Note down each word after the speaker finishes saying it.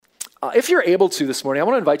If you're able to this morning, I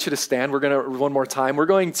want to invite you to stand. One more time, we're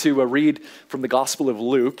going to read from the Gospel of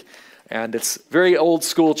Luke. And it's very old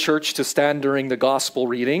school church to stand during the gospel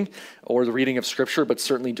reading or the reading of Scripture, but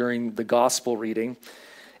certainly during the gospel reading.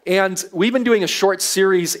 And we've been doing a short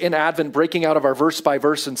series in Advent, breaking out of our verse by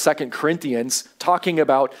verse in 2 Corinthians, talking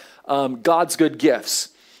about God's good gifts.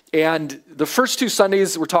 And the first two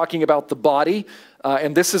Sundays, we're talking about the body,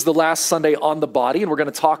 and this is the last Sunday on the body, and we're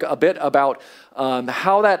going to talk a bit about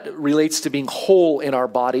how that relates to being whole in our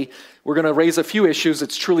body. We're going to raise a few issues.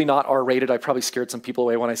 It's truly not R-rated. I probably scared some people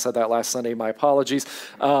away when I said that last Sunday. My apologies.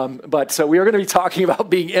 But so we are going to be talking about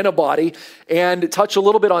being in a body and touch a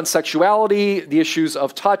little bit on sexuality, the issues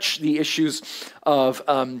of touch, the issues of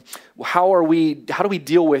how do we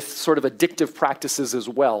deal with sort of addictive practices as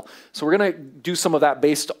well. So we're going to do some of that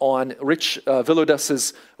based on Rich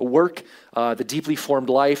Villodas' work, The Deeply Formed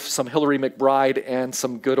Life, some Hillary McBride, and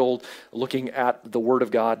some good old looking at the Word of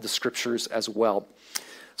God, the Scriptures as well.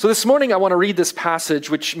 So this morning I want to read this passage,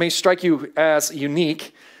 which may strike you as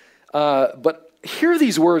unique, but hear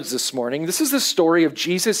these words this morning. This is the story of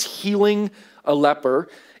Jesus healing a leper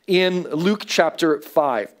in Luke chapter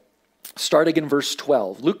 5, starting in verse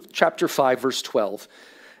 12. Luke chapter 5, verse 12.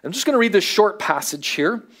 I'm just going to read this short passage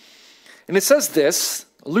here. And it says this,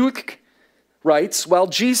 Luke writes, "While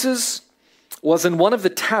Jesus was in one of the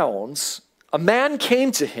towns, a man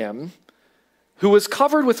came to him who was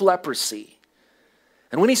covered with leprosy.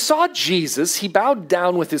 And when he saw Jesus, he bowed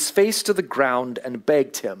down with his face to the ground and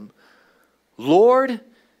begged him, 'Lord,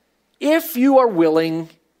 if you are willing,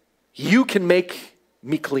 you can make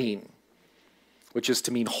me clean,' which is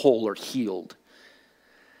to mean whole or healed.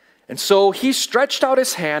 And so he stretched out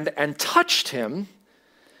his hand and touched him,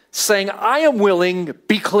 saying, 'I am willing,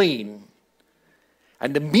 be clean.'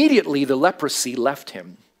 And immediately the leprosy left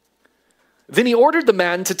him. Then he ordered the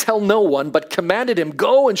man to tell no one, but commanded him,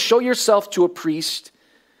 'Go and show yourself to a priest,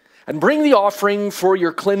 and bring the offering for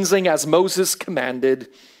your cleansing as Moses commanded,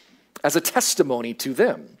 as a testimony to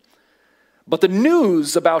them.' But the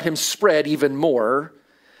news about him spread even more,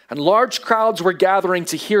 and large crowds were gathering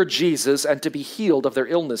to hear Jesus and to be healed of their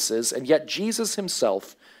illnesses, and yet Jesus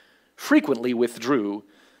himself frequently withdrew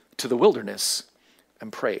to the wilderness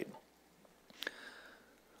and prayed."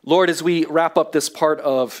 Lord, as we wrap up this part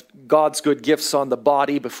of God's good gifts on the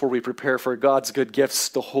body, before we prepare for God's good gifts,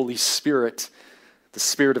 the Holy Spirit, the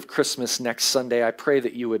Spirit of Christmas next Sunday, I pray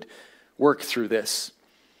that you would work through this.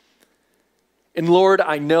 And Lord,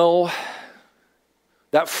 I know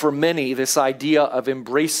that for many, this idea of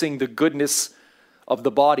embracing the goodness of the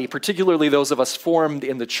body, particularly those of us formed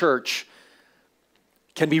in the church,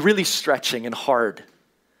 can be really stretching and hard.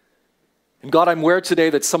 And God, I'm aware today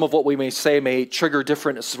that some of what we may say may trigger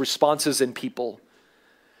different responses in people.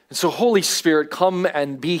 And so Holy Spirit, come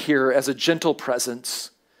and be here as a gentle presence,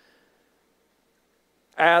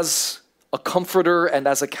 as a comforter and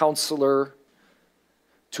as a counselor,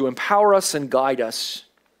 to empower us and guide us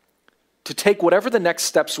to take whatever the next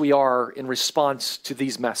steps we are in response to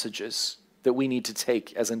these messages that we need to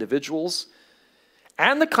take as individuals,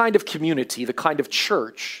 and the kind of community, the kind of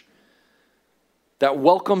church that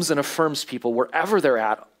welcomes and affirms people wherever they're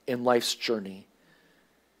at in life's journey.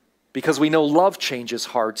 Because we know love changes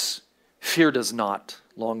hearts, fear does not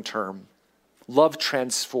long term. Love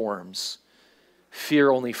transforms.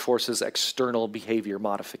 Fear only forces external behavior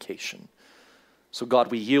modification. So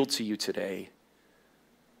God, we yield to you today.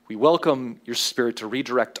 We welcome your Spirit to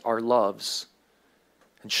redirect our loves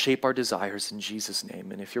and shape our desires in Jesus'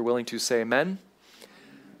 name. And if you're willing to say amen,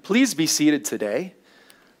 please be seated today.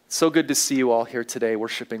 It's so good to see you all here today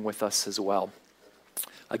worshiping with us as well.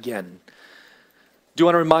 Again, do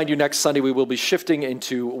want to remind you next Sunday we will be shifting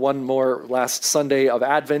into one more last Sunday of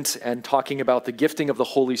Advent and talking about the gifting of the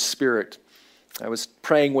Holy Spirit. I was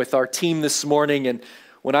praying with our team this morning, and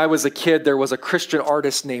when I was a kid, there was a Christian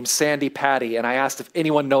artist named Sandi Patty, and I asked if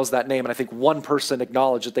anyone knows that name, and I think one person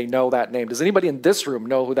acknowledged that they know that name. Does anybody in this room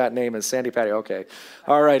know who that name is? Sandi Patty, okay.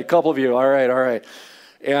 All right, a couple of you, all right.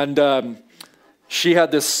 And she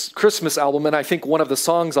had this Christmas album, and I think one of the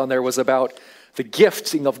songs on there was about the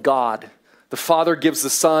gifting of God. The Father gives the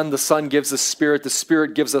Son gives the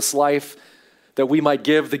Spirit gives us life, that we might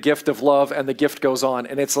give the gift of love, and the gift goes on.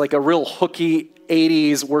 And it's like a real hooky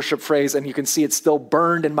 80s worship phrase, and you can see it's still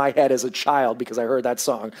burned in my head as a child because I heard that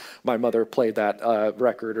song. My mother played that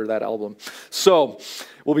record or that album. So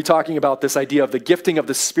we'll be talking about this idea of the gifting of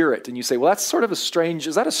the Spirit. And you say, well, that's sort of is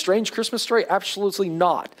that a strange Christmas story? Absolutely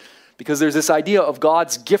not. because there's this idea of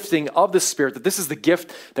God's gifting of the Spirit, that this is the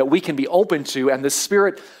gift that we can be open to, and the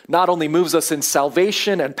Spirit not only moves us in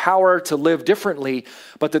salvation and power to live differently,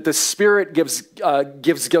 but that the Spirit gives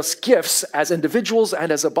us gifts as individuals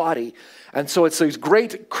and as a body. And so it's a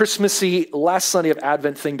great Christmassy last Sunday of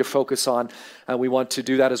Advent thing to focus on, and we want to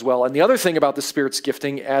do that as well. And the other thing about the Spirit's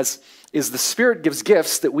gifting is the Spirit gives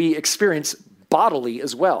gifts that we experience bodily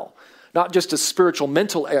as well. Not just a spiritual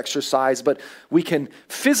mental exercise, but we can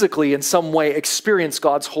physically in some way experience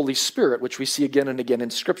God's Holy Spirit, which we see again and again in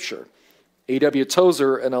Scripture. A.W.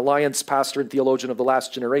 Tozer, an Alliance pastor and theologian of the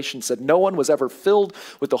last generation, said, "No one was ever filled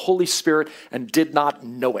with the Holy Spirit and did not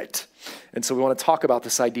know it." And so we want to talk about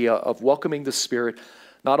this idea of welcoming the Spirit,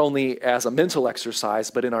 not only as a mental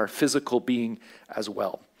exercise, but in our physical being as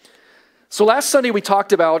well. So last Sunday we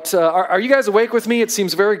talked about, are you guys awake with me? It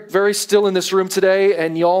seems very, very still in this room today,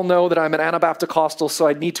 and you all know that I'm an Anabaptist, so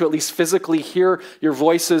I need to at least physically hear your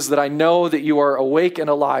voices, that I know that you are awake and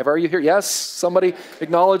alive. Are you here? Yes? Somebody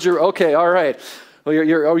acknowledge your, okay, all right. Well,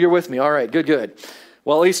 you're with me. All right, good.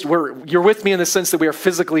 Well, at least you're with me in the sense that we are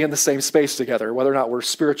physically in the same space together. Whether or not we're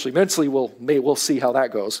spiritually, mentally, we'll see how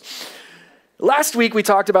that goes. Last week, we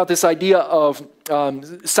talked about this idea of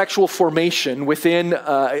sexual formation within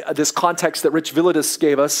this context that Rich Villadis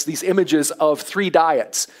gave us, these images of 3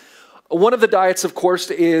 diets. One of the diets, of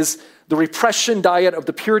course, is the repression diet of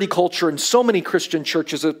the purity culture in so many Christian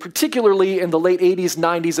churches, particularly in the late 80s,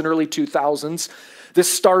 90s, and early 2000s.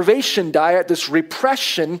 This starvation diet, this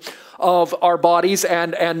repression of our bodies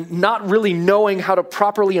and not really knowing how to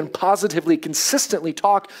properly and positively, consistently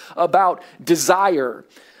talk about desire.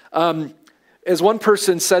 As one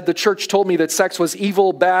person said, the church told me that sex was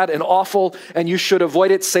evil, bad, and awful, and you should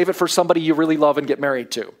avoid it, save it for somebody you really love and get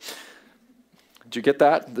married to. Did you get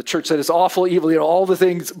that? The church said it's awful, evil, all the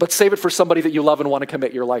things, but save it for somebody that you love and want to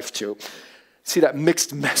commit your life to. See that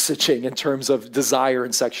mixed messaging in terms of desire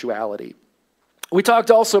and sexuality. We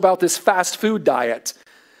talked also about this fast food diet,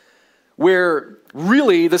 where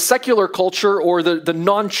really the secular culture or the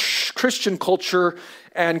non-Christian culture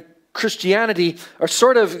and Christianity are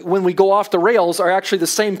sort of, when we go off the rails, are actually the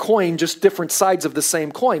same coin, just different sides of the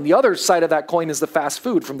same coin. The other side of that coin is the fast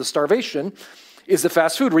food. From the starvation is the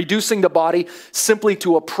fast food, reducing the body simply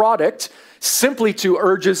to a product, simply to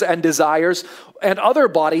urges and desires, and other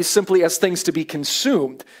bodies simply as things to be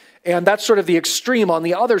consumed. And that's sort of the extreme on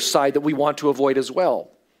the other side that we want to avoid as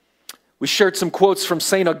well. We shared some quotes from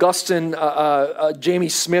St. Augustine, Jamie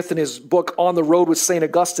Smith in his book, On the Road with St.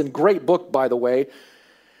 Augustine, great book, by the way.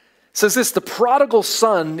 Says this: the prodigal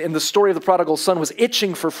son, in the story of the prodigal son, was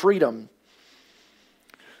itching for freedom.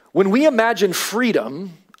 When we imagine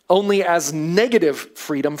freedom only as negative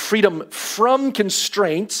freedom from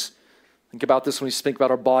constraints, think about this when we think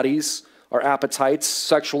about our bodies, our appetites,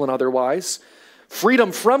 sexual and otherwise,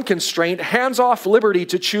 freedom from constraint, hands-off liberty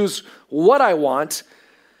to choose what I want,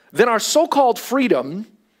 then our so-called freedom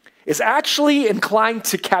is actually inclined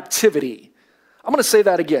to captivity. I'm going to say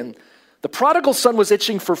that again. The prodigal son was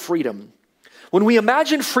itching for freedom. When we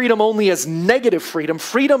imagine freedom only as negative freedom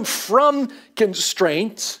from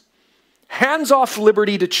constraint, hands-off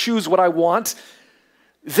liberty to choose what I want,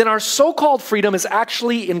 then our so-called freedom is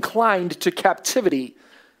actually inclined to captivity.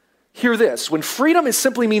 Hear this: when freedom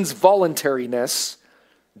simply means voluntariness,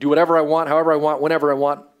 do whatever I want, however I want, whenever I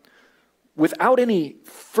want, without any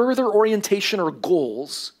further orientation or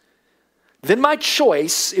goals, then my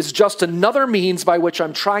choice is just another means by which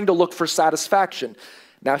I'm trying to look for satisfaction.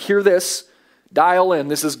 Now hear this, dial in,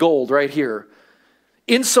 this is gold right here.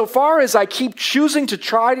 Insofar as I keep choosing to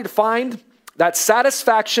try to find that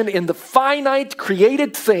satisfaction in the finite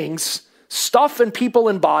created things, stuff and people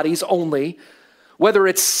and bodies only, whether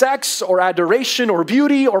it's sex or adoration or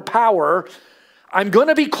beauty or power, I'm going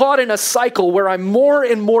to be caught in a cycle where I'm more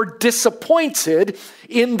and more disappointed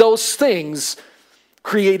in those things,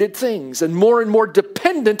 created things, and more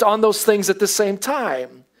dependent on those things at the same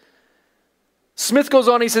time. Smith goes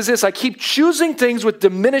on, he says this: I keep choosing things with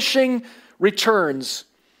diminishing returns.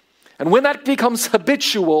 And when that becomes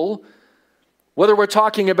habitual, whether we're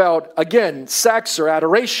talking about, again, sex or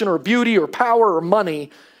adoration or beauty or power or money,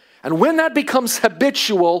 and when that becomes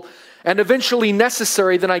habitual and eventually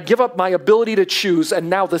necessary, then I give up my ability to choose, and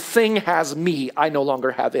now the thing has me. I no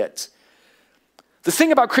longer have it. The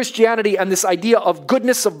thing about Christianity and this idea of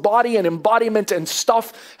goodness of body and embodiment and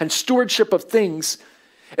stuff and stewardship of things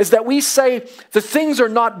is that we say the things are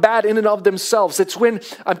not bad in and of themselves. It's when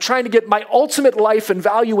I'm trying to get my ultimate life and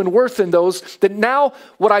value and worth in those that now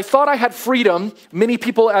what I thought I had freedom, many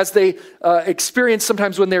people as they experience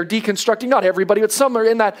sometimes when they're deconstructing, not everybody, but some are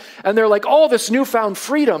in that, and they're like, oh, this newfound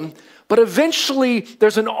freedom. But eventually,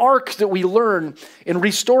 there's an arc that we learn in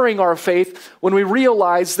restoring our faith when we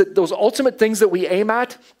realize that those ultimate things that we aim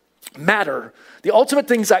at matter. The ultimate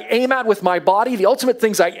things I aim at with my body, the ultimate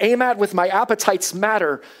things I aim at with my appetites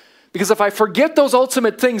matter. Because if I forget those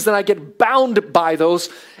ultimate things, then I get bound by those,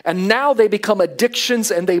 and now they become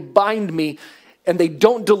addictions and they bind me, and they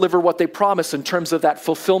don't deliver what they promise in terms of that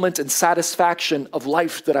fulfillment and satisfaction of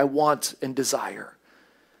life that I want and desire.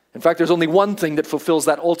 In fact, there's only one thing that fulfills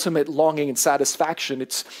that ultimate longing and satisfaction.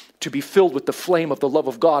 It's to be filled with the flame of the love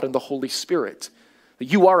of God and the Holy Spirit.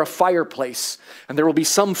 You are a fireplace, and there will be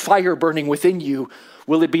some fire burning within you.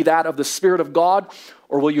 Will it be that of the Spirit of God,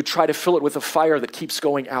 or will you try to fill it with a fire that keeps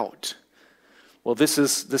going out? Well, this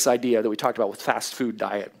is this idea that we talked about with fast food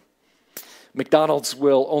diet. McDonald's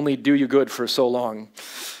will only do you good for so long.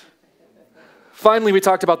 Finally, we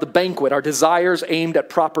talked about the banquet, our desires aimed at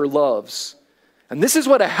proper loves. And this is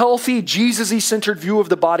what a healthy, Jesus-y centered view of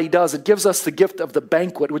the body does. It gives us the gift of the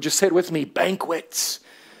banquet. Would you say it with me? Banquets.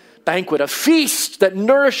 Banquet, a feast that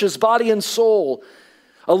nourishes body and soul.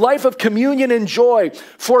 A life of communion and joy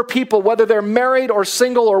for people, whether they're married or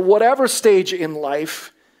single or whatever stage in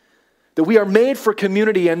life. That we are made for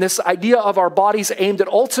community, and this idea of our bodies aimed at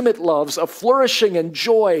ultimate loves of flourishing and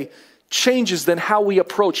joy changes then how we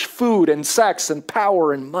approach food and sex and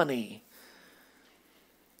power and money.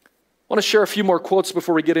 I want to share a few more quotes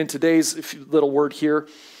before we get in today's little word here.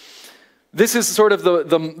 This is sort of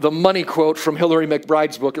the money quote from Hillary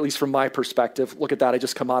McBride's book, at least from my perspective. Look at that, I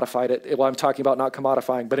just commodified it. Well, I'm talking about not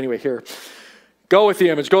commodifying, but anyway, here. Go with the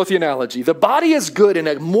image, go with the analogy. The body is good in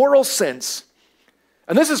a moral sense.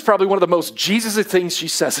 And this is probably one of the most Jesus-y things she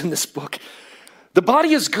says in this book. The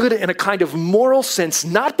body is good in a kind of moral sense,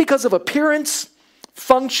 not because of appearance,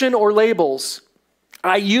 function, or labels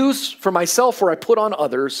I use for myself or I put on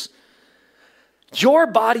others. Your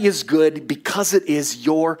body is good because it is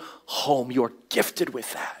your home. You're gifted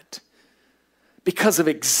with that. Because of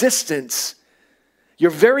existence,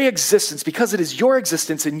 your very existence, because it is your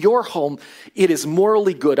existence in your home, it is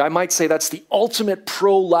morally good. I might say that's the ultimate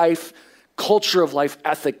pro-life, culture of life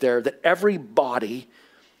ethic there, that every body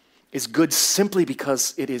is good simply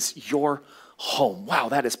because it is your home. Wow,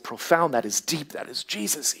 that is profound, that is deep, that is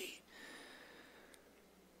Jesus-y.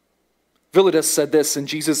 Villidus said this in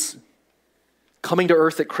Jesus' coming to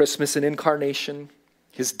earth at Christmas and incarnation,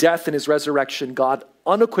 his death and his resurrection, God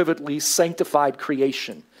unequivocally sanctified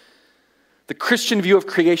creation. The Christian view of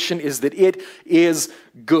creation is that it is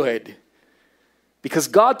good. Because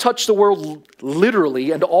God touched the world literally,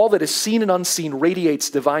 and all that is seen and unseen radiates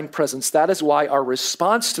divine presence. That is why our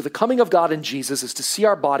response to the coming of God in Jesus is to see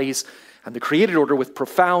our bodies and the created order with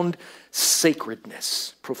profound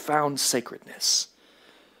sacredness. Profound sacredness.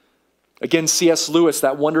 Again, C.S. Lewis,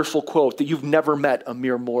 that wonderful quote that you've never met a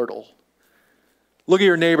mere mortal. Look at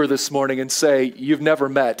your neighbor this morning and say, you've never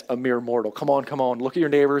met a mere mortal. Come on. Look at your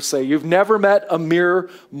neighbor and say, you've never met a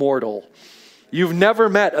mere mortal. You've never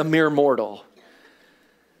met a mere mortal.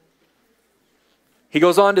 He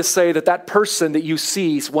goes on to say that person that you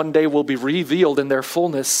see one day will be revealed in their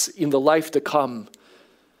fullness in the life to come.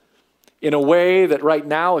 In a way that right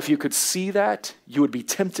now, if you could see that, you would be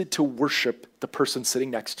tempted to worship the person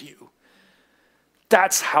sitting next to you.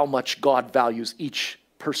 That's how much God values each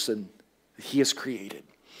person that he has created.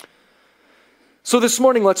 So this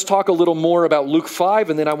morning, let's talk a little more about Luke 5,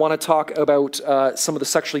 and then I want to talk about some of the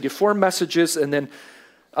sexually deformed messages, and then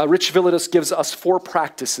Rich Villidus gives us four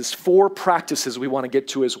practices we want to get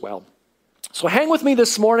to as well. So hang with me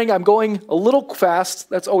this morning. I'm going a little fast.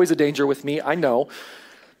 That's always a danger with me, I know.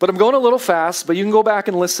 But I'm going a little fast, but you can go back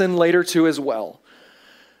and listen later too as well.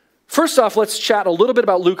 First off, let's chat a little bit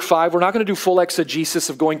about Luke 5. We're not going to do full exegesis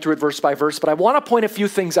of going through it verse by verse, but I want to point a few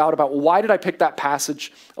things out about why did I pick that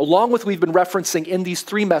passage, along with we've been referencing in these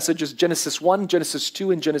three messages, Genesis 1, Genesis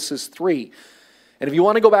 2, and Genesis 3. And if you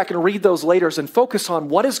want to go back and read those later and focus on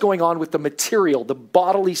what is going on with the material, the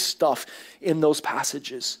bodily stuff in those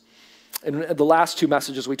passages. In the last two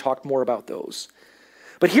messages, we talked more about those.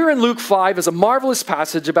 But here in Luke 5 is a marvelous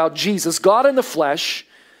passage about Jesus, God in the flesh,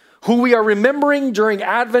 who we are remembering during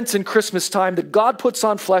Advent and Christmas time, that God puts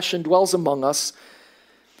on flesh and dwells among us.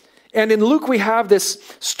 And in Luke, we have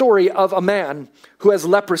this story of a man who has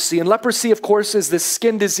leprosy. And leprosy, of course, is this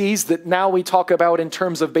skin disease that now we talk about in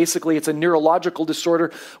terms of basically it's a neurological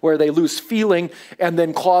disorder where they lose feeling and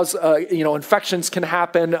then cause, infections can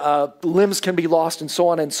happen, limbs can be lost, and so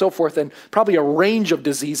on and so forth, and probably a range of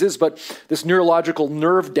diseases, but this neurological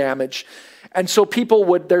nerve damage. And so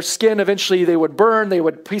their skin eventually they would burn,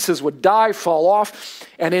 pieces would die, fall off.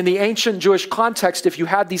 And in the ancient Jewish context, if you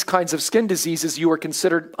had these kinds of skin diseases, you were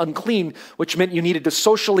considered unclean, which meant you needed to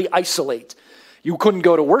socially isolate. You couldn't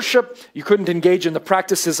go to worship. You couldn't engage in the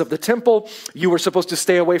practices of the temple. You were supposed to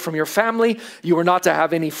stay away from your family. You were not to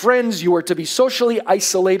have any friends. You were to be socially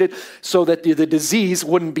isolated so that the disease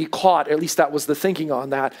wouldn't be caught. At least that was the thinking on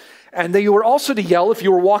that. And then you were also to yell if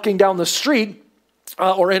you were walking down the street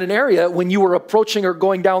or in an area when you were approaching or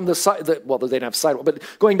going down the side. Well, they didn't have sidewalk, but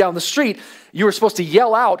going down the street, you were supposed to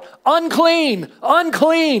yell out, "Unclean,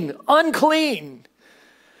 unclean, unclean."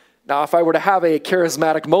 Now, if I were to have a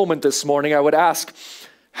charismatic moment this morning, I would ask,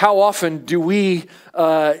 how often do we,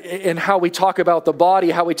 in how we talk about the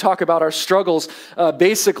body, how we talk about our struggles,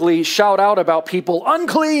 basically shout out about people,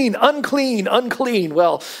 unclean, unclean, unclean?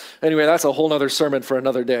 Well, anyway, that's a whole other sermon for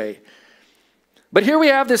another day. But here we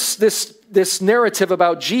have this narrative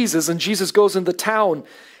about Jesus, and Jesus goes into town,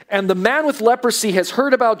 and the man with leprosy has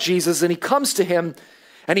heard about Jesus, and he comes to him,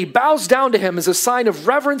 and he bows down to him as a sign of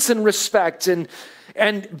reverence and respect, and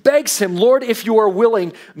begs him, "Lord, if you are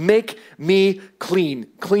willing, make me clean."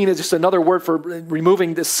 Clean is just another word for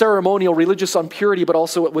removing the ceremonial religious impurity, but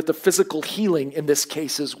also with the physical healing in this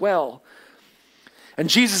case as well. And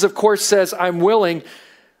Jesus, of course, says, "I'm willing."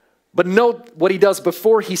 But note what he does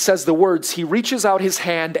before he says the words. He reaches out his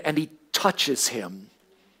hand and he touches him.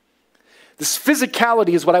 This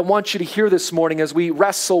physicality is what I want you to hear this morning as we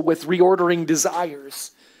wrestle with reordering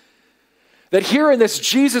desires. That here in this,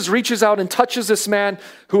 Jesus reaches out and touches this man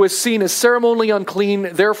who is seen as ceremonially unclean,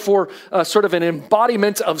 therefore sort of an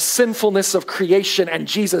embodiment of sinfulness of creation. And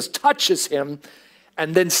Jesus touches him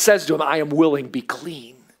and then says to him, "I am willing, be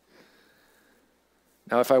clean."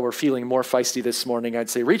 Now, if I were feeling more feisty this morning, I'd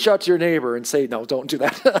say, reach out to your neighbor and say, no, don't do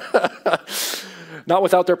that. Not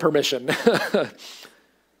without their permission.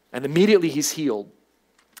 And immediately he's healed.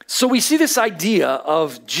 So we see this idea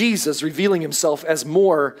of Jesus revealing himself as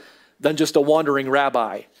more than just a wandering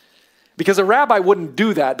rabbi. Because a rabbi wouldn't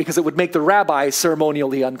do that because it would make the rabbi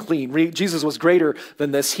ceremonially unclean. Jesus was greater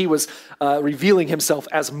than this. He was revealing himself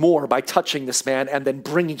as more by touching this man and then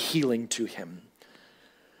bringing healing to him.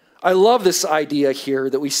 I love this idea here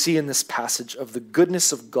that we see in this passage of the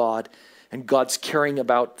goodness of God and God's caring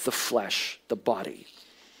about the flesh, the body.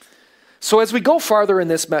 So as we go farther in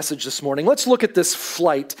this message this morning, let's look at this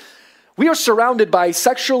flight. We are surrounded by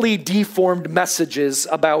sexually deformed messages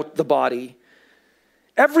about the body.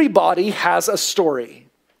 Everybody has a story.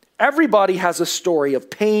 Everybody has a story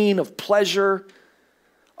of pain, of pleasure,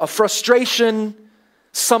 of frustration,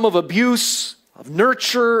 some of abuse, of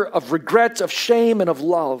nurture, of regret, of shame, and of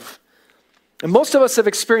love. And most of us have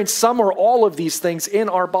experienced some or all of these things in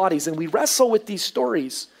our bodies, and we wrestle with these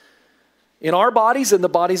stories in our bodies and the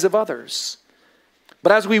bodies of others.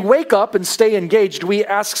 But as we wake up and stay engaged, we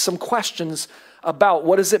ask some questions about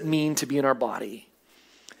what does it mean to be in our body.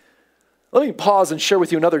 Let me pause and share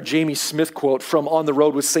with you another Jamie Smith quote from On the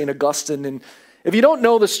Road with St. Augustine. And if you don't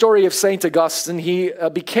know the story of St. Augustine, he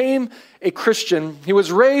became a Christian. He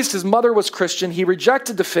was raised, his mother was Christian. He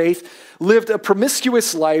rejected the faith, lived a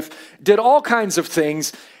promiscuous life, did all kinds of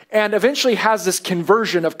things, and eventually has this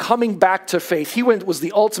conversion of coming back to faith. He was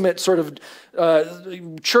the ultimate sort of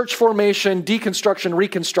church formation, deconstruction,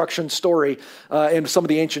 reconstruction story in some of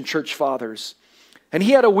the ancient church fathers. And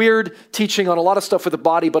he had a weird teaching on a lot of stuff with the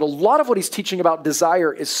body, but a lot of what he's teaching about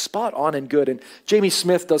desire is spot on and good. And Jamie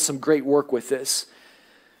Smith does some great work with this.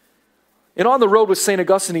 And On the Road with St.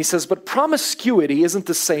 Augustine, he says, but promiscuity isn't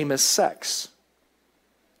the same as sex.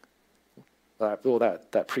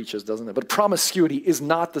 That preaches, doesn't it? But promiscuity is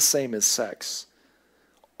not the same as sex.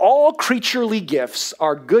 All creaturely gifts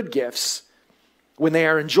are good gifts when they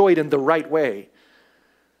are enjoyed in the right way.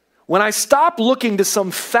 When I stop looking to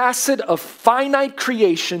some facet of finite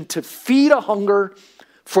creation to feed a hunger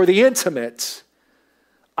for the intimate,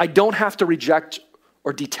 I don't have to reject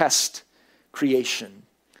or detest creation.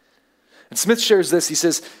 And Smith shares this. He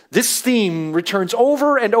says, this theme returns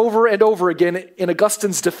over and over and over again in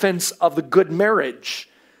Augustine's defense of the good marriage,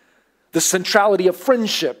 the centrality of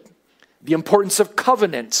friendship, the importance of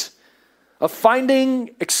covenant, of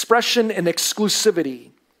finding expression and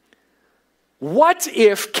exclusivity. What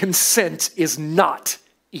if consent is not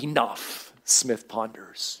enough? Smith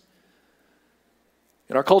ponders.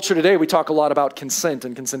 In our culture today, we talk a lot about consent,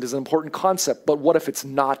 and consent is an important concept, but what if it's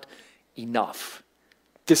not enough?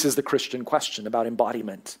 This is the Christian question about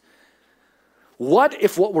embodiment. What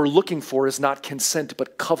if what we're looking for is not consent,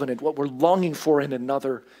 but covenant? What we're longing for in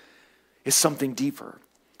another is something deeper.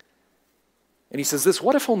 And he says this,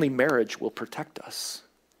 what if only marriage will protect us?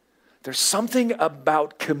 There's something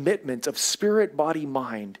about commitment of spirit, body,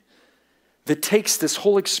 mind that takes this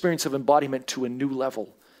whole experience of embodiment to a new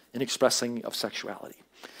level in expressing of sexuality.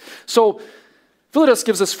 So Philetus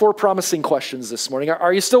gives us 4 promising questions this morning.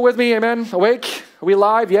 Are you still with me? Amen? Awake? Are we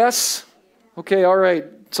live? Yes? Okay, all right.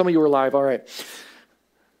 Some of you are live, all right.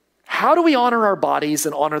 How do we honor our bodies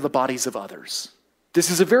and honor the bodies of others? This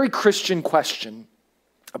is a very Christian question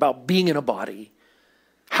about being in a body.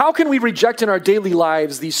 How can we reject in our daily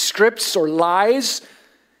lives these scripts or lies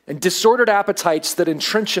and disordered appetites that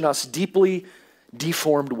entrench in us deeply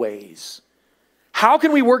deformed ways? How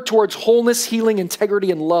can we work towards wholeness, healing,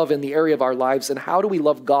 integrity, and love in the area of our lives? And how do we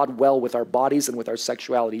love God well with our bodies and with our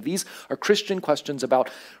sexuality? These are Christian questions about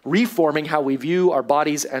reforming how we view our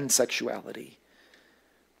bodies and sexuality.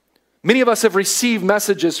 Many of us have received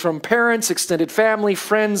messages from parents, extended family,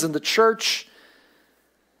 friends, and the church,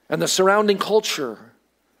 and the surrounding culture.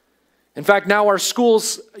 In fact, now our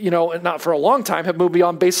schools, not for a long time, have moved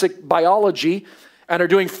beyond basic biology and are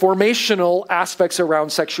doing formational aspects around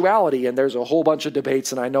sexuality. And there's a whole bunch of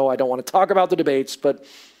debates, and I know I don't want to talk about the debates, but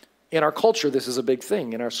in our culture, this is a big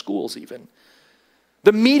thing, in our schools even.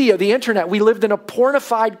 The media, the internet, we lived in a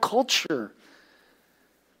pornified culture.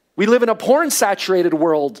 We live in a porn-saturated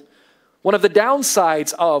world. One of the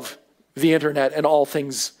downsides of the internet and all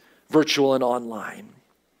things virtual and online.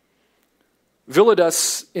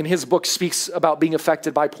 Villidus, in his book, speaks about being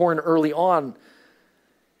affected by porn early on.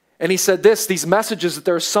 And he said these messages that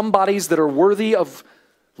there are some bodies that are worthy of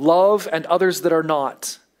love and others that are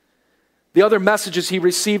not. The other messages he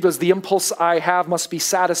received was the impulse I have must be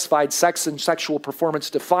satisfied. Sex and sexual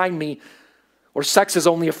performance define me, or sex is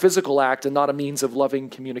only a physical act and not a means of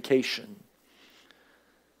loving communication.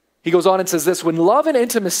 He goes on and says this, when love and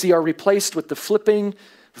intimacy are replaced with the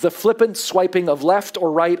flippant swiping of left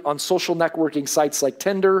or right on social networking sites like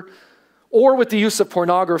Tinder, or with the use of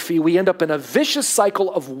pornography, we end up in a vicious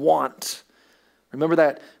cycle of want. Remember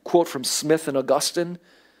that quote from Smith and Augustine?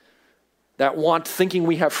 That want thinking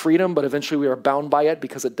we have freedom, but eventually we are bound by it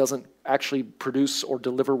because it doesn't actually produce or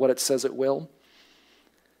deliver what it says it will.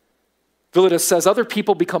 Villidus says, other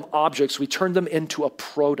people become objects. We turn them into a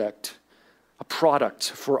product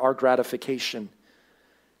for our gratification.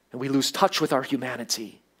 And we lose touch with our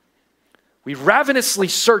humanity. We ravenously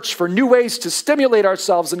search for new ways to stimulate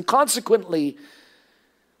ourselves, and consequently,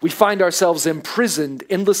 we find ourselves imprisoned,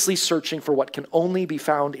 endlessly searching for what can only be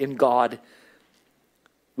found in God.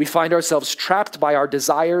 We find ourselves trapped by our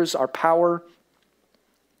desires, our power.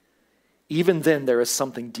 Even then, there is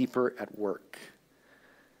something deeper at work.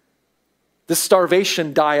 This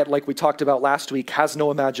starvation diet, like we talked about last week, has no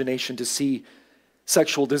imagination to see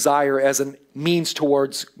sexual desire as a means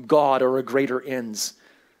towards God or a greater ends.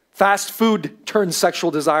 Fast food turns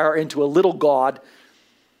sexual desire into a little god.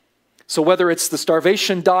 So whether it's the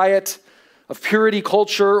starvation diet of purity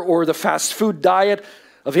culture or the fast food diet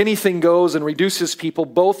of anything goes and reduces people,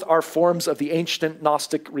 both are forms of the ancient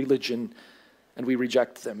Gnostic religion, and we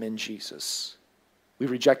reject them in Jesus. We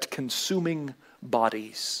reject consuming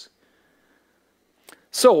bodies.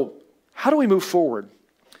 So, how do we move forward?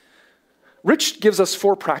 Rich gives us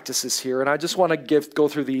 4 practices here, and I just want to go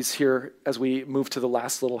through these here as we move to the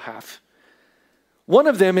last little half. One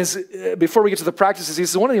of them is, before we get to the practices, he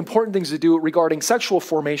says one of the important things to do regarding sexual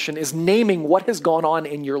formation is naming what has gone on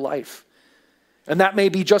in your life. And that may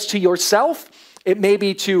be just to yourself. It may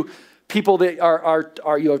be to people that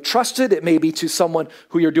are you have trusted. It may be to someone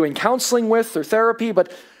who you're doing counseling with or therapy.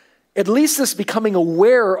 But at least this becoming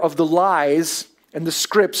aware of the lies and the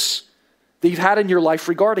scripts that you've had in your life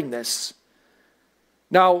regarding this.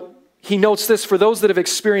 Now, he notes this, for those that have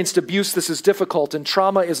experienced abuse, this is difficult, and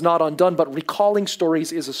trauma is not undone, but recalling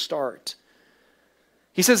stories is a start.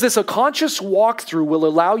 He says this, a conscious walkthrough will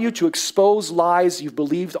allow you to expose lies you've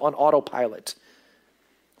believed on autopilot.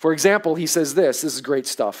 For example, he says this is great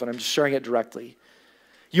stuff, and I'm just sharing it directly.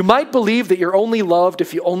 You might believe that you're only loved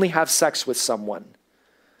if you only have sex with someone,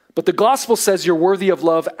 but the gospel says you're worthy of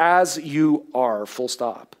love as you are, full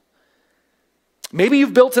stop. Maybe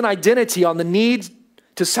you've built an identity on the need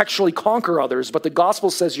to sexually conquer others, but the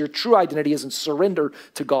gospel says your true identity is in surrender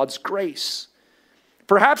to God's grace.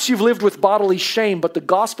 Perhaps you've lived with bodily shame, but the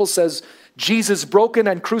gospel says Jesus' broken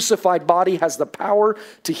and crucified body has the power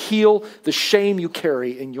to heal the shame you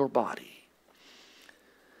carry in your body.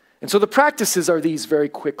 And so the practices are these very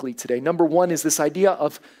quickly today. Number 1 is this idea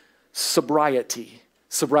of sobriety.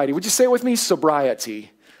 Sobriety. Would you say it with me?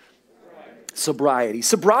 Sobriety. Sobriety.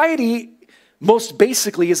 Sobriety, most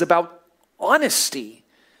basically, is about honesty.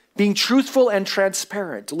 Being truthful and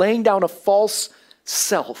transparent, laying down a false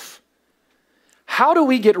self. How do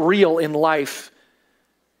we get real in life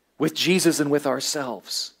with Jesus and with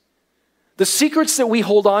ourselves? The secrets that we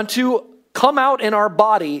hold on to come out in our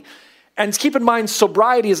body. And keep in mind,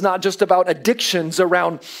 sobriety is not just about addictions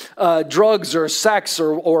around drugs or sex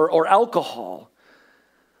or alcohol.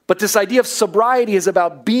 But this idea of sobriety is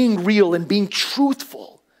about being real and being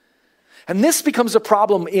truthful. And this becomes a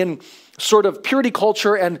problem in sort of purity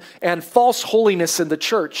culture and false holiness in the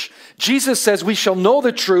church. Jesus says we shall know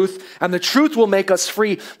the truth and the truth will make us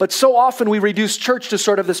free. But so often we reduce church to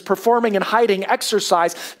sort of this performing and hiding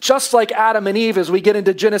exercise, just like Adam and Eve as we get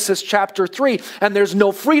into Genesis chapter 3. And there's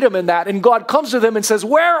no freedom in that. And God comes to them and says,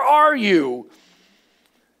 where are you?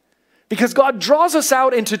 Because God draws us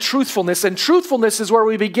out into truthfulness, and truthfulness is where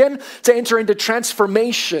we begin to enter into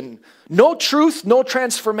transformation. No truth, no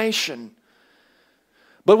transformation.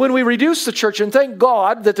 But when we reduce the church, and thank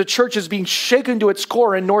God that the church is being shaken to its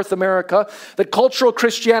core in North America, that cultural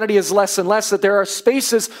Christianity is less and less, that there are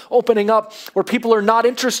spaces opening up where people are not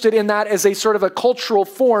interested in that as a sort of a cultural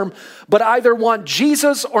form, but either want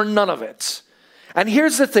Jesus or none of it. And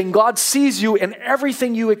here's the thing, God sees you in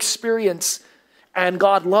everything you experience, and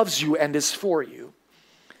God loves you and is for you.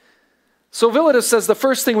 So Villida says the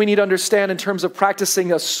first thing we need to understand in terms of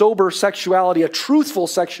practicing a sober sexuality, a truthful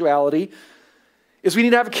sexuality, is we need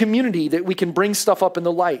to have a community that we can bring stuff up in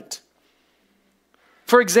the light.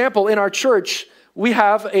 For example, in our church, we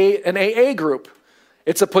have an AA group.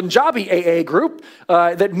 It's a Punjabi AA group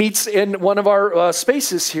that meets in one of our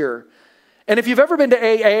spaces here. And if you've ever been to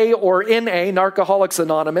AA or NA, Narcoholics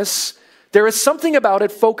Anonymous, there is something about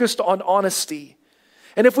it focused on honesty.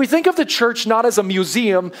 And if we think of the church not as a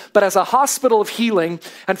museum, but as a hospital of healing,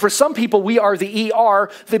 and for some people we are the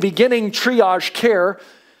ER, the beginning triage care,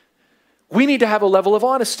 we need to have a level of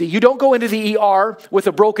honesty. You don't go into the ER with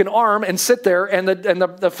a broken arm and sit there and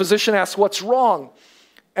the physician asks, what's wrong?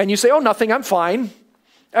 And you say, oh, nothing, I'm fine.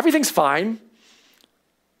 Everything's fine.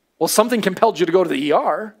 Well, something compelled you to go to the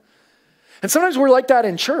ER. And sometimes we're like that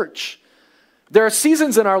in church. There are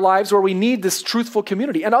seasons in our lives where we need this truthful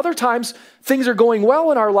community. And other times, things are going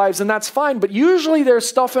well in our lives, and that's fine. But usually there's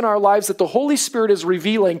stuff in our lives that the Holy Spirit is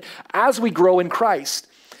revealing as we grow in Christ.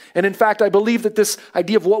 And in fact, I believe that this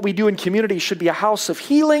idea of what we do in community should be a house of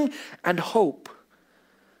healing and hope.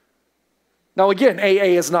 Now again,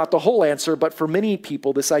 AA is not the whole answer, but for many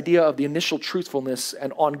people, this idea of the initial truthfulness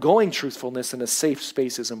and ongoing truthfulness in a safe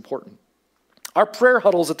space is important. Our prayer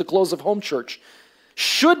huddles at the close of home church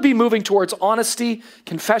should be moving towards honesty,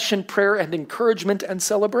 confession, prayer, and encouragement and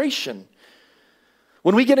celebration.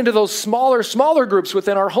 When we get into those smaller groups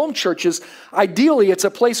within our home churches, ideally it's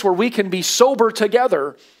a place where we can be sober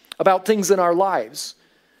together about things in our lives.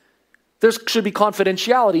 There should be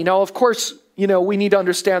confidentiality. Now, of course, we need to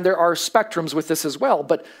understand there are spectrums with this as well,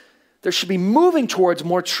 but there should be moving towards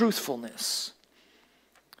more truthfulness.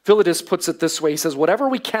 Philidus puts it this way. He says, whatever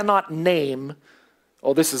we cannot name,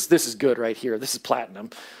 this is good right here. This is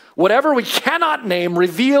platinum. Whatever we cannot name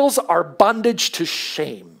reveals our bondage to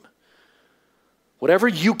shame. Whatever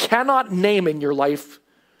you cannot name in your life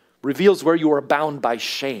reveals where you are bound by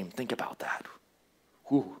shame. Think about that.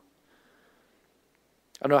 Whew.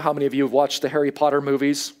 I don't know how many of you have watched the Harry Potter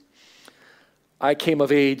movies. I came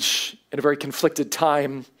of age in a very conflicted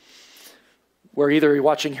time where either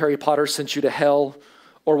watching Harry Potter sent you to hell,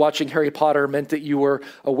 or watching Harry Potter meant that you were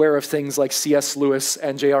aware of things like C.S. Lewis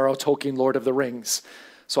and J.R.R. Tolkien, Lord of the Rings.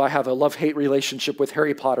 So I have a love-hate relationship with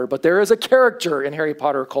Harry Potter, but there is a character in Harry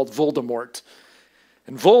Potter called Voldemort.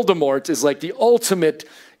 And Voldemort is like the ultimate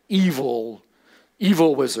evil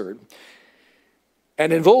wizard.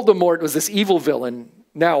 And in Voldemort was this evil villain.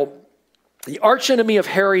 Now, the archenemy of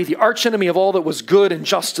Harry, the archenemy of all that was good and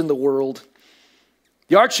just in the world,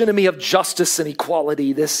 the archenemy of justice and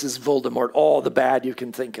equality, this is Voldemort, all the bad you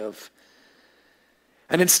can think of.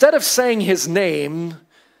 And instead of saying his name,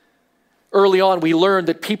 early on we learned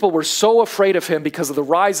that people were so afraid of him because of the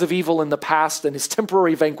rise of evil in the past and his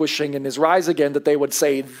temporary vanquishing and his rise again that they would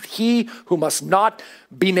say, he who must not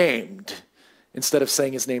be named, instead of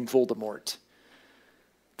saying his name, Voldemort.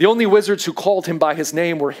 The only wizards who called him by his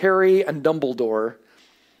name were Harry and Dumbledore,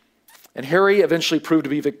 and Harry eventually proved to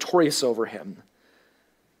be victorious over him.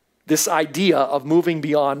 This idea of moving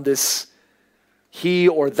beyond this he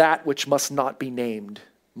or that which must not be named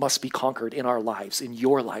must be conquered in our lives, in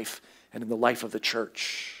your life, and in the life of the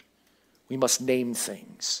church. We must name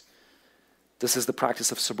things. This is the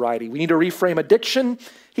practice of sobriety. We need to reframe addiction,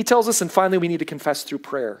 he tells us, and finally we need to confess through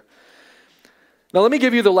prayer. Now let me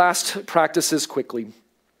give you the last practices quickly.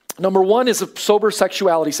 Number one is sober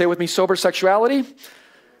sexuality. Say with me, sober sexuality.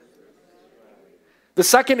 The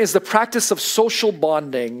second is the practice of social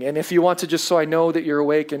bonding. And if you want to, just so I know that you're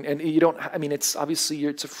awake and you don't, it's obviously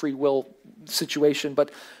it's a free will situation, but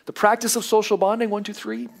the practice of social bonding, 1, 2,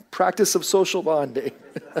 3, practice of social bonding.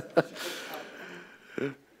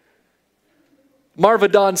 Marva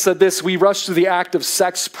Dawn said this: we rush through the act of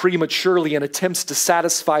sex prematurely in attempts to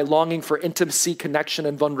satisfy longing for intimacy, connection,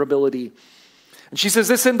 and vulnerability. And she says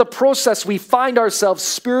this, in the process, we find ourselves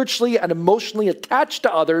spiritually and emotionally attached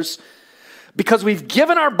to others because we've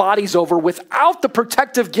given our bodies over without the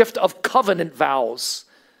protective gift of covenant vows.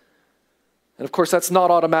 And of course, that's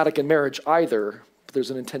not automatic in marriage either, but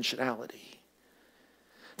there's an intentionality.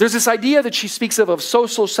 There's this idea that she speaks of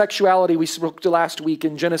social sexuality we spoke to last week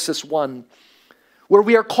in Genesis 1, where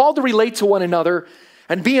we are called to relate to one another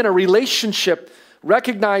and be in a relationship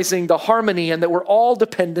recognizing the harmony and that we're all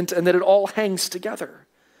dependent and that it all hangs together.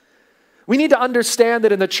 We need to understand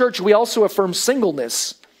that in the church we also affirm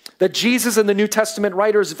singleness, that Jesus and the New Testament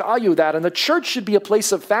writers value that, and the church should be a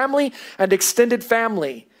place of family and extended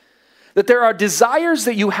family. That there are desires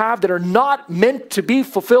that you have that are not meant to be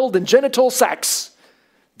fulfilled in genital sex.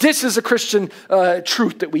 This is a Christian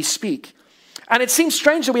truth that we speak. And it seems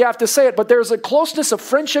strange that we have to say it, but there's a closeness of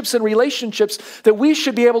friendships and relationships that we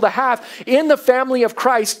should be able to have in the family of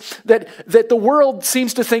Christ that the world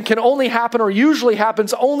seems to think can only happen or usually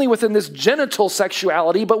happens only within this genital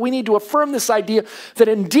sexuality. But we need to affirm this idea that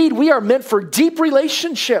indeed we are meant for deep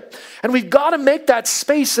relationship. And we've got to make that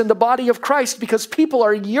space in the body of Christ because people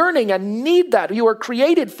are yearning and need that. You are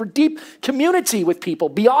created for deep community with people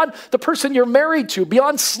beyond the person you're married to,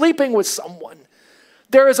 beyond sleeping with someone.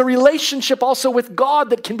 There is a relationship also with God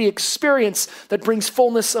that can be experienced that brings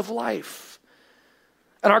fullness of life.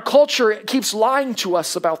 And our culture keeps lying to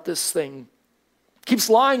us about this thing. Keeps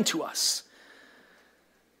lying to us.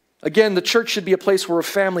 Again, the church should be a place where we're a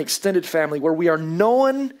family, extended family, where we are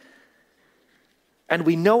known and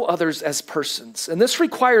we know others as persons. And this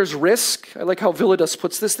requires risk. I like how Villadus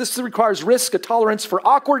puts this. This requires risk, a tolerance for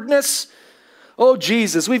awkwardness. Oh,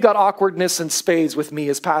 Jesus, we've got awkwardness in spades with me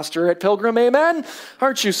as pastor at Pilgrim, amen?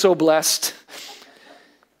 Aren't you so blessed?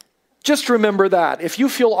 Just remember that. If you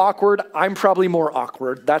feel awkward, I'm probably more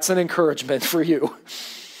awkward. That's an encouragement for you.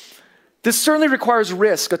 This certainly requires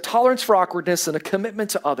risk, a tolerance for awkwardness, and a commitment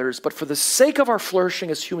to others. But for the sake of our flourishing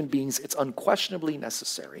as human beings, it's unquestionably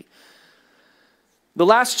necessary. The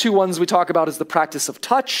last two ones we talk about is the practice of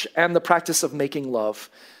touch and the practice of making love.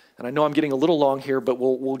 And I know I'm getting a little long here, but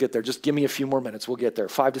we'll get there. Just give me a few more minutes. We'll get there.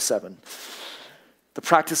 5 to 7. The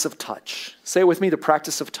practice of touch. Say it with me, the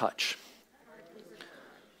practice of touch.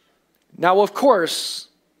 Now, of course,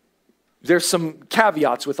 there's some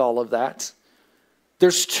caveats with all of that.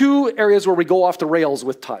 There's two areas where we go off the rails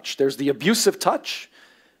with touch. There's the abusive touch,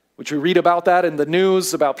 which we read about that in the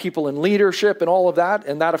news, about people in leadership and all of that.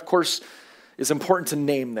 And that, of course, is important to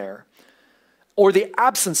name there. Or the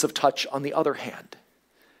absence of touch on the other hand.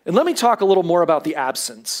 And let me talk a little more about the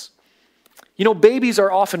absence. You know, babies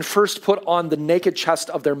are often first put on the naked chest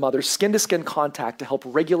of their mother, skin-to-skin contact to help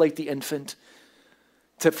regulate the infant,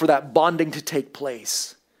 for that bonding to take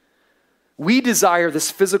place. We desire this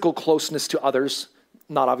physical closeness to others,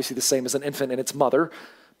 not obviously the same as an infant and its mother,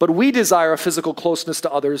 but we desire a physical closeness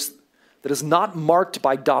to others that is not marked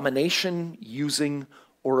by domination, using,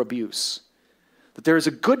 or abuse. That there is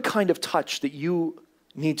a good kind of touch that you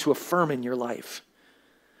need to affirm in your life.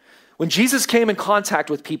 When Jesus came in contact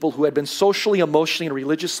with people who had been socially, emotionally, and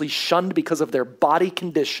religiously shunned because of their body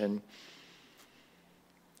condition,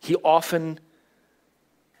 he often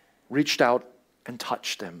reached out and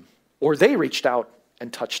touched them, or they reached out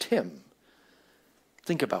and touched him.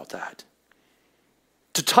 Think about that.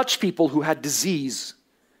 To touch people who had disease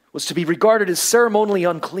was to be regarded as ceremonially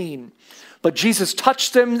unclean, but Jesus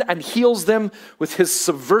touched them and heals them with his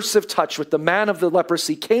subversive touch. With the man of the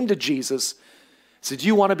leprosy came to Jesus, said, do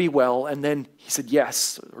you want to be well? And then he said,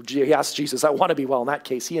 yes. Or he asked Jesus, I want to be well. In that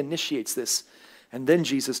case, he initiates this. And then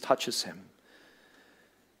Jesus touches him.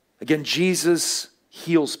 Again, Jesus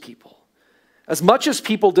heals people. As much as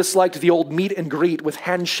people disliked the old meet and greet with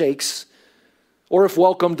handshakes, or if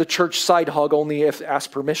welcomed, the church side hug only if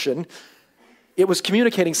asked permission, it was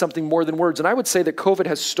communicating something more than words. And I would say that COVID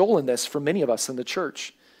has stolen this from many of us in the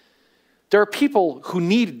church. There are people who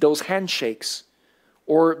need those handshakes,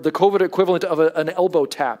 or the COVID equivalent of an elbow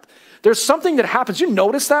tap. There's something that happens. You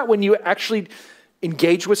notice that when you actually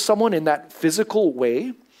engage with someone in that physical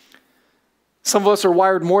way? Some of us are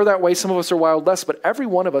wired more that way, some of us are wired less, but every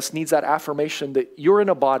one of us needs that affirmation that you're in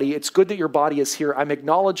a body. It's good that your body is here. I'm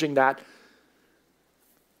acknowledging that.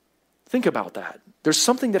 Think about that. There's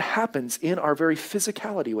something that happens in our very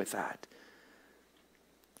physicality with that.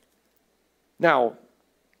 Now,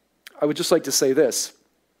 I would just like to say this.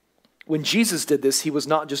 When Jesus did this, he was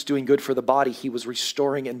not just doing good for the body, he was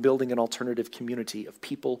restoring and building an alternative community of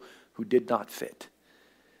people who did not fit.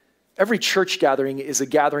 Every church gathering is a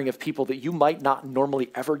gathering of people that you might not normally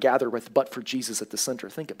ever gather with, but for Jesus at the center.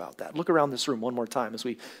 Think about that. Look around this room one more time as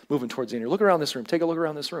we move in towards the end here. Look around this room. Take a look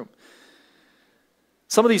around this room.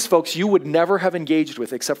 Some of these folks you would never have engaged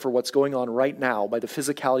with except for what's going on right now by the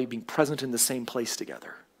physicality being present in the same place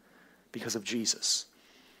together because of Jesus.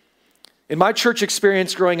 In my church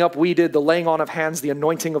experience growing up, we did the laying on of hands, the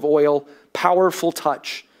anointing of oil, powerful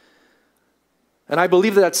touch. And I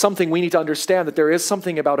believe that that's something we need to understand, that there is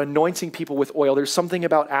something about anointing people with oil. There's something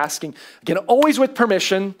about asking, again, always with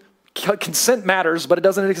permission. Consent matters, but it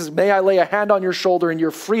doesn't exist. May I lay a hand on your shoulder and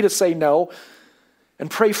you're free to say no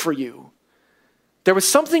and pray for you. There was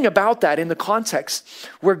something about that in the context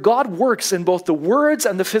where God works in both the words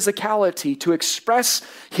and the physicality to express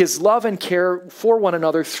his love and care for one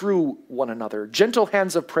another through one another. Gentle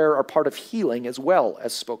hands of prayer are part of healing as well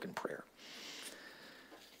as spoken prayer.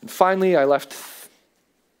 And finally, I left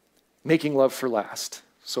making love for last.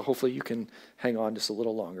 So hopefully you can hang on just a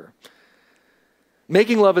little longer.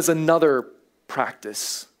 Making love is another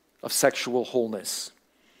practice of sexual wholeness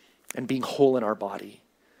and being whole in our body.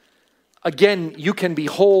 Again, you can be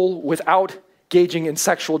whole without engaging in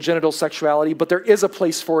genital sexuality, but there is a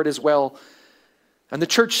place for it as well. And the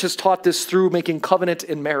church has taught this through making covenant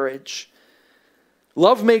in marriage.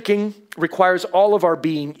 Lovemaking requires all of our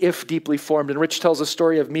being if deeply formed. And Rich tells a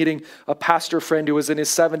story of meeting a pastor friend who was in his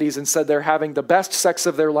 70s and said they're having the best sex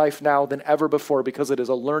of their life now than ever before because it is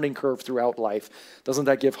a learning curve throughout life. Doesn't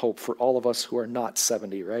that give hope for all of us who are not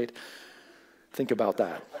 70, right? Think about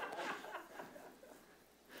that.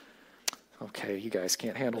 Okay, you guys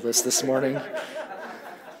can't handle this morning.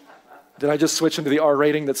 Did I just switch into the R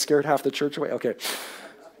rating that scared half the church away? Okay.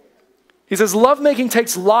 He says, lovemaking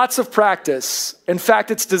takes lots of practice. In fact,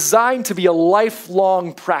 it's designed to be a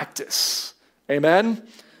lifelong practice. Amen?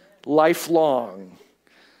 Lifelong.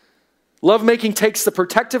 Lovemaking takes the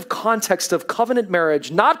protective context of covenant marriage,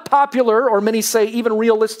 not popular, or many say even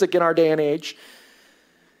realistic in our day and age.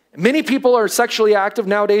 Many people are sexually active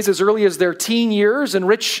nowadays as early as their teen years, and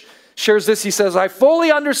Rich shares this. He says, I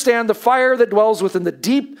fully understand the fire that dwells within the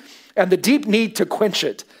deep and the deep need to quench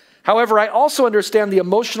it. However, I also understand the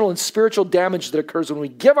emotional and spiritual damage that occurs when we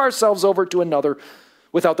give ourselves over to another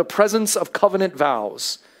without the presence of covenant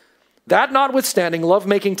vows. That notwithstanding,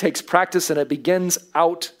 lovemaking takes practice and it begins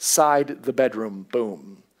outside the bedroom.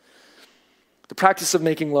 Boom. The practice of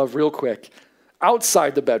making love, real quick,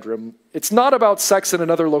 outside the bedroom. It's not about sex in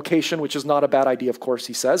another location, which is not a bad idea, of course,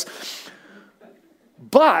 he says,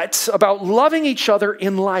 but about loving each other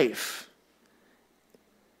in life.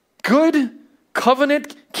 Good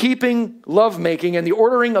covenant-keeping lovemaking and the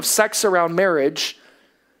ordering of sex around marriage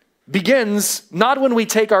begins not when we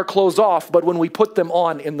take our clothes off, but when we put them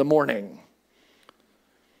on in the morning.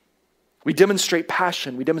 We demonstrate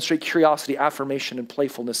passion, we demonstrate curiosity, affirmation, and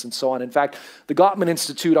playfulness, and so on. In fact, the Gottman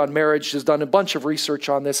Institute on Marriage has done a bunch of research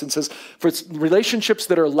on this and says for relationships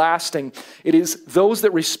that are lasting, it is those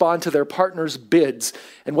that respond to their partner's bids.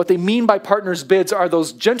 And what they mean by partner's bids are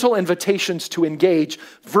those gentle invitations to engage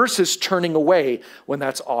versus turning away when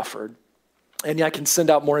that's offered. And I can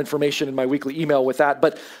send out more information in my weekly email with that.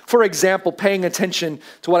 But for example, paying attention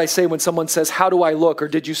to what I say when someone says, how do I look? Or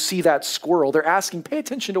did you see that squirrel? They're asking, pay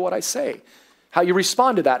attention to what I say. How you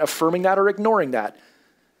respond to that, affirming that or ignoring that.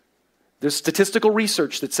 There's statistical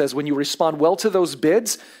research that says when you respond well to those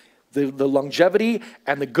bids, the longevity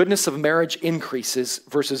and the goodness of marriage increases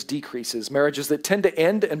versus decreases. Marriages that tend to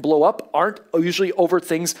end and blow up aren't usually over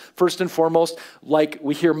things, first and foremost, like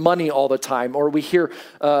we hear money all the time, or we hear,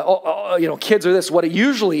 kids or this. What it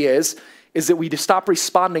usually is that we stop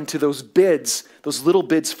responding to those bids, those little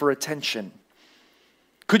bids for attention.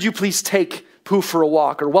 Could you please take Pooh for a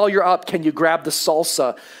walk? Or while you're up, can you grab the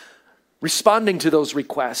salsa? Responding to those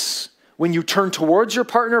requests when you turn towards your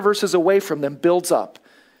partner versus away from them builds up.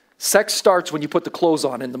 Sex starts when you put the clothes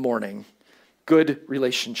on in the morning. Good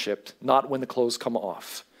relationship, not when the clothes come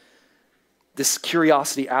off. This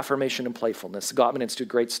curiosity, affirmation, and playfulness. The Gottman Institute,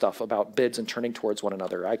 great stuff about bids and turning towards one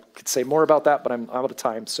another. I could say more about that, but I'm out of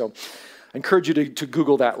time. So I encourage you to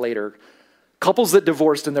Google that later. Couples that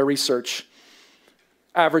divorced in their research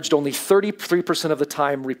averaged only 33% of the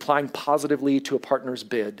time replying positively to a partner's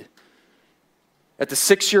bid. At the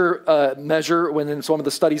 6-year measure, when in one of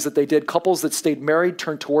the studies that they did, couples that stayed married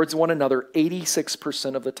turned towards one another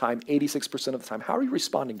 86% of the time. 86% of the time. How are you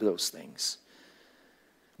responding to those things?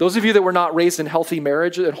 Those of you that were not raised in healthy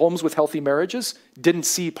marriage, at homes with healthy marriages, didn't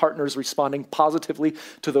see partners responding positively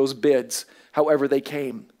to those bids, however they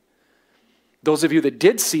came. Those of you that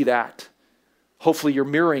did see that, hopefully you're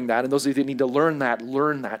mirroring that. And those of you that need to learn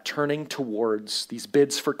that, turning towards these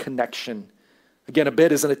bids for connection. Again, a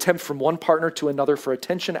bid is an attempt from one partner to another for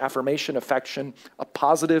attention, affirmation, affection, a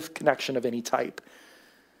positive connection of any type.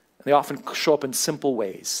 And they often show up in simple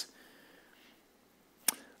ways.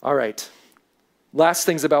 All right. Last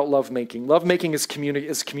things about lovemaking. Lovemaking is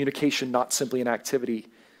communication, not simply an activity.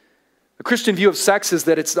 The Christian view of sex is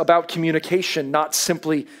that it's about communication, not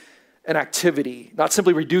simply an activity, not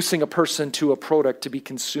simply reducing a person to a product to be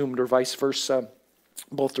consumed or vice versa,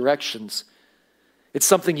 both directions. It's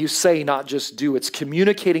something you say, not just do. It's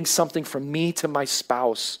communicating something from me to my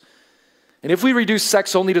spouse. And if we reduce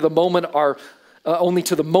sex only to the moment, our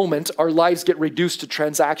lives get reduced to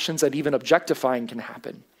transactions, and even objectifying can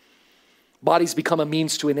happen. Bodies become a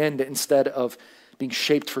means to an end instead of being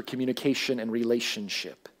shaped for communication and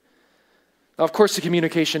relationship. Now, of course, the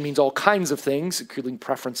communication means all kinds of things, including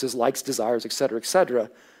preferences, likes, desires, etc., etc.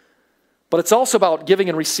 But it's also about giving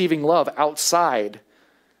and receiving love outside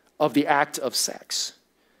of the act of sex.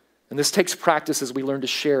 And this takes practice as we learn to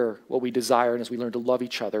share what we desire and as we learn to love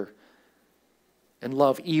each other and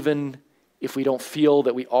love even if we don't feel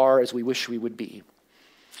that we are as we wish we would be.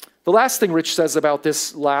 The last thing Rich says about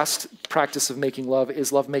this last practice of making love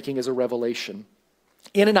is lovemaking is a revelation.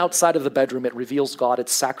 In and outside of the bedroom, it reveals God.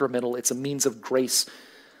 It's sacramental. It's a means of grace.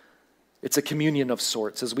 It's a communion of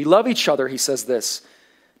sorts. As we love each other, he says this,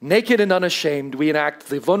 naked and unashamed, we enact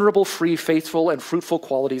the vulnerable, free, faithful, and fruitful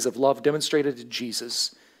qualities of love demonstrated in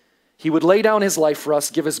Jesus. He would lay down his life for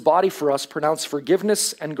us, give his body for us, pronounce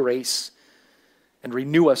forgiveness and grace, and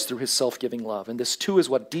renew us through his self-giving love. And this too is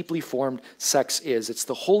what deeply formed sex is. It's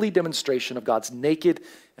the holy demonstration of God's naked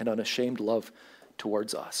and unashamed love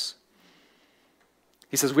towards us.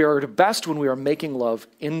 He says we are at best when we are making love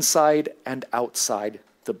inside and outside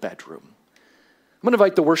the bedroom. I'm going to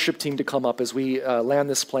invite the worship team to come up as we land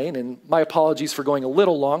this plane. And my apologies for going a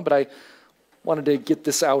little long, but I wanted to get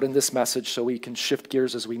this out in this message so we can shift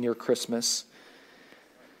gears as we near Christmas.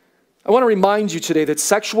 I want to remind you today that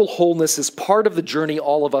sexual wholeness is part of the journey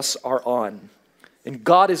all of us are on. And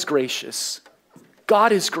God is gracious.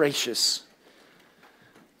 God is gracious.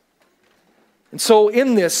 And so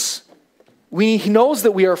in this, He knows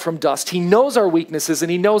that we are from dust. He knows our weaknesses, and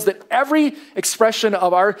he knows that every expression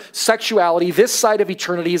of our sexuality this side of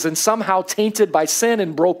eternity is somehow tainted by sin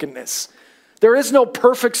and brokenness. There is no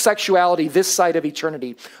perfect sexuality this side of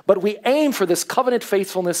eternity, but we aim for this covenant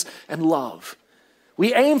faithfulness and love.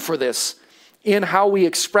 We aim for this in how we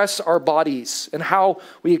express our bodies and how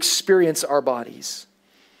we experience our bodies.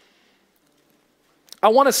 I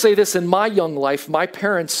want to say this in my young life, my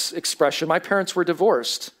parents' expression, my parents were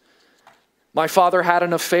divorced. My father had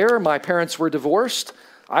an affair. My parents were divorced.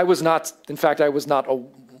 My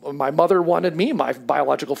mother wanted me. My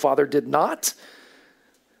biological father did not.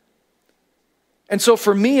 And so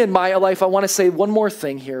for me in my life, I want to say one more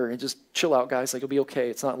thing here and just chill out, guys. Like, it'll be okay.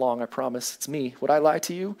 It's not long, I promise. It's me. Would I lie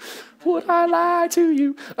to you? Would I lie to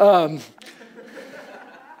you?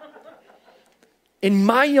 In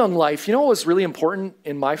my young life, you know what was really important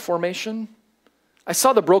in my formation? I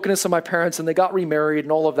saw the brokenness of my parents, and they got remarried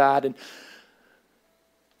and all of that.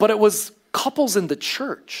 But it was couples in the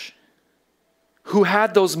church who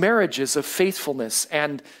had those marriages of faithfulness,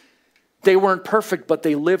 and they weren't perfect, but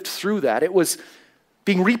they lived through that. It was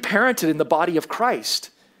being reparented in the body of Christ.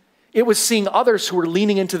 It was seeing others who were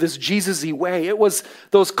leaning into this Jesus-y way. It was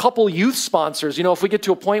those couple youth sponsors. You know, if we get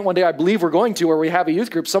to a point one day, I believe we're going to, where we have a youth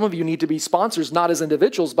group, some of you need to be sponsors, not as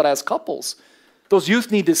individuals, but as couples. Those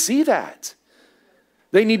youth need to see that.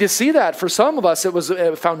 They need to see that. For some of us, it was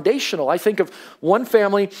foundational. I think of one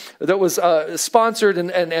family that was sponsored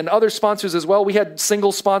and other sponsors as well. We had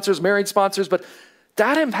single sponsors, married sponsors, but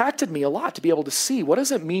that impacted me a lot to be able to see, what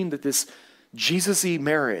does it mean that this Jesus-y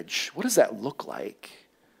marriage, what does that look like?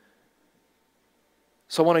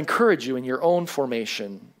 So I want to encourage you in your own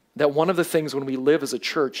formation that one of the things when we live as a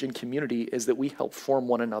church in community is that we help form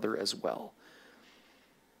one another as well.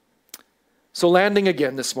 So landing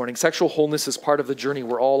again this morning, sexual wholeness is part of the journey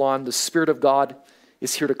we're all on. The Spirit of God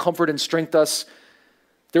is here to comfort and strengthen us.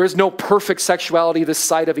 There is no perfect sexuality this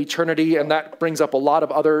side of eternity, and that brings up a lot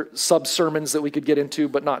of other sub-sermons that we could get into,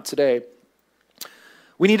 but not today.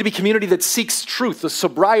 We need to be a community that seeks truth, the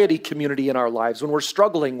sobriety community in our lives when we're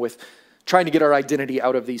struggling with trying to get our identity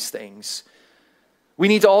out of these things. We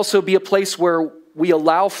need to also be a place where we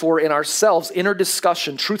allow for in ourselves inner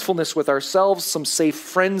discussion, truthfulness with ourselves, some safe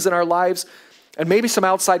friends in our lives, and maybe some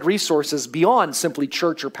outside resources beyond simply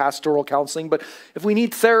church or pastoral counseling. But if we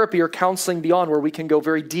need therapy or counseling beyond, where we can go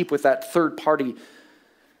very deep with that third party.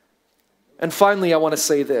 And finally, I want to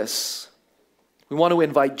say this. We want to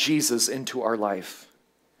invite Jesus into our life.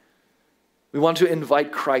 We want to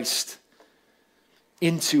invite Christ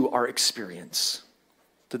into our experience.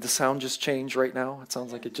 Did the sound just change right now? It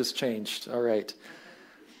sounds like it just changed. All right.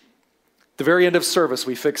 The very end of service,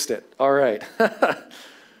 we fixed it. All right.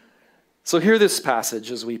 So hear this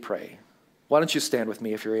passage as we pray. Why don't you stand with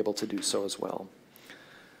me if you're able to do so as well.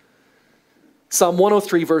 Psalm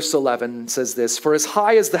 103 verse 11 says this, "For as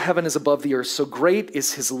high as the heaven is above the earth, so great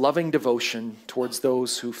is his loving devotion towards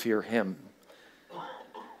those who fear him.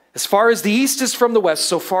 As far as the east is from the west,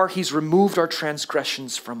 so far he's removed our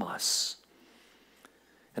transgressions from us.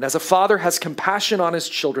 And as a father has compassion on his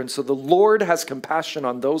children, so the Lord has compassion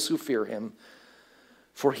on those who fear him.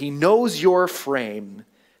 For he knows your frame,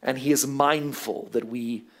 and he is mindful that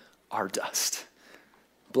we are dust."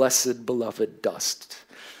 Blessed, beloved dust.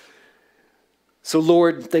 So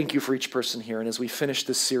Lord, thank you for each person here. And as we finish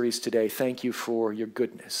this series today, thank you for your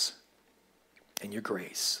goodness and your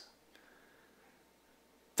grace.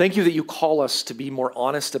 Thank you that you call us to be more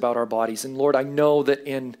honest about our bodies. And Lord, I know that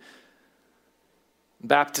in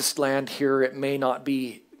Baptist land here, it may not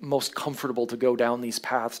be most comfortable to go down these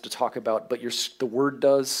paths to talk about, but the word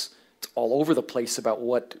does. It's all over the place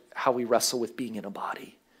about how we wrestle with being in a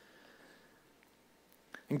body.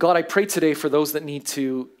 And God, I pray today for those that need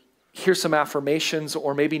to hear some affirmations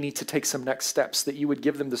or maybe need to take some next steps, that you would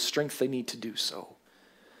give them the strength they need to do so.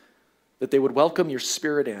 That they would welcome your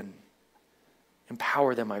Spirit in.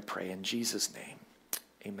 Empower them, I pray, in Jesus' name.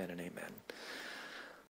 Amen and amen.